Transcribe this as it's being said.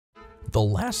The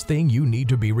last thing you need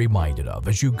to be reminded of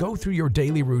as you go through your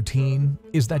daily routine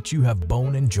is that you have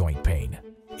bone and joint pain.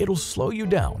 It'll slow you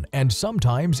down and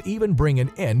sometimes even bring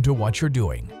an end to what you're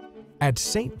doing. At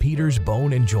St. Peter's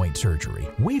Bone and Joint Surgery,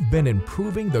 we've been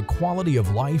improving the quality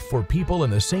of life for people in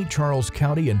the St. Charles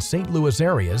County and St. Louis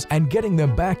areas and getting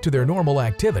them back to their normal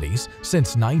activities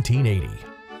since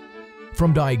 1980.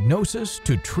 From diagnosis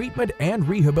to treatment and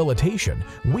rehabilitation,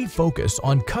 we focus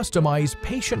on customized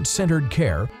patient-centered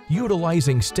care,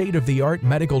 utilizing state-of-the-art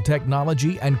medical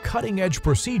technology and cutting-edge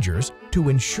procedures to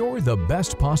ensure the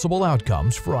best possible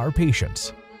outcomes for our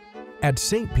patients. At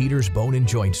St. Peter's Bone and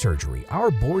Joint Surgery,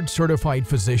 our board-certified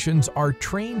physicians are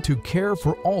trained to care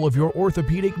for all of your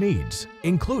orthopedic needs,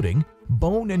 including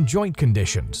bone and joint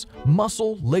conditions,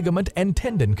 muscle, ligament, and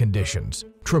tendon conditions,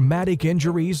 traumatic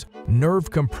injuries, nerve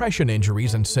compression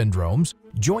injuries and syndromes,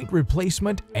 joint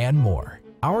replacement, and more.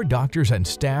 Our doctors and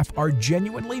staff are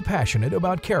genuinely passionate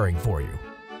about caring for you.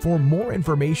 For more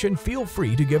information, feel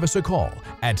free to give us a call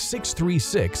at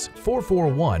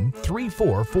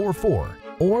 636-441-3444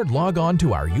 or log on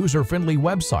to our user-friendly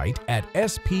website at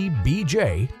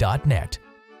spbj.net.